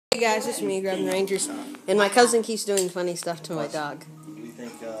Hey guys, it's me, Grabbing Rangers, and my cousin keeps doing funny stuff to my dog. Do you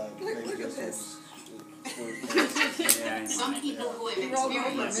think maybe this Some people who have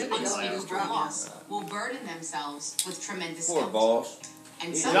experienced unspeakable loss will burden themselves with tremendous guilt.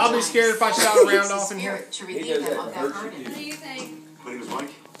 And I'll be scared if I shout around off in here. To relieve them of that burden. What do you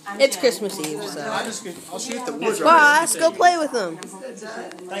think? It's Christmas Eve, so. I'll shoot the woods. Boss, go play with them.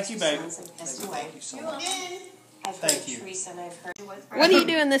 Thank you, baby. Thank you so much. Thank you. What are you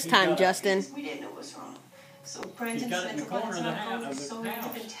doing this time, Justin? We didn't know what was wrong. So Brandon spent a lot of time going through so many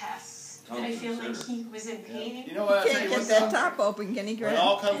different tests. And I feel like he was in pain. You know what? Can't get that top open, can he, Greg? When it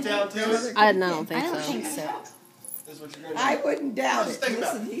all comes down to it, I don't think so. this is what you're going to do. I wouldn't doubt Just it. think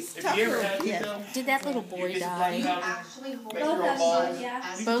about Listen, it. he's If tough you ever for a had kid. them, Did that little boy you get die? Actually hold make your own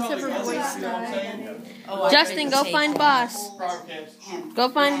balls. Both of her boys died. Justin, go find Boss. Proper camps. Go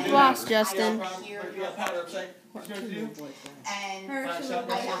find Boss, Justin. And Her two boys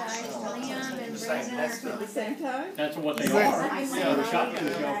died, Leon and Brazen. At the same time? That's what they are. They're shotgun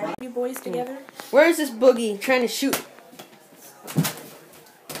shell. You boys together? Where is this boogie trying to shoot?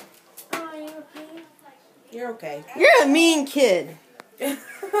 You're okay. You're a mean kid. Look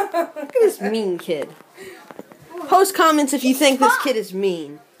at this mean kid. Post comments if you think this kid is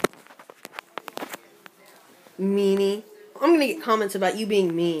mean. Meanie. I'm gonna get comments about you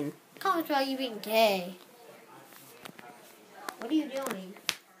being mean. Comments about you being gay. What are you doing?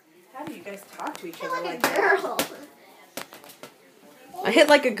 How do you guys talk to each other You're like like a that? girl. I hit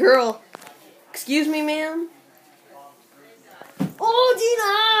like a girl. Excuse me, ma'am?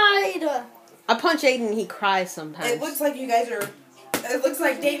 Oh, denied! I punch Aiden and he cries sometimes. It looks like you guys are... It looks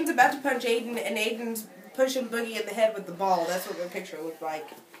like Dayton's about to punch Aiden, and Aiden's pushing Boogie in the head with the ball. That's what the picture looked like.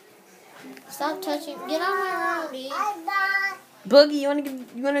 Stop touching. Get on my roadie. Boogie,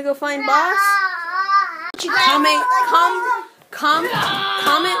 you wanna go find Boss?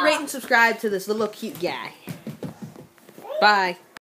 Comment, rate, and subscribe to this little cute guy. Bye.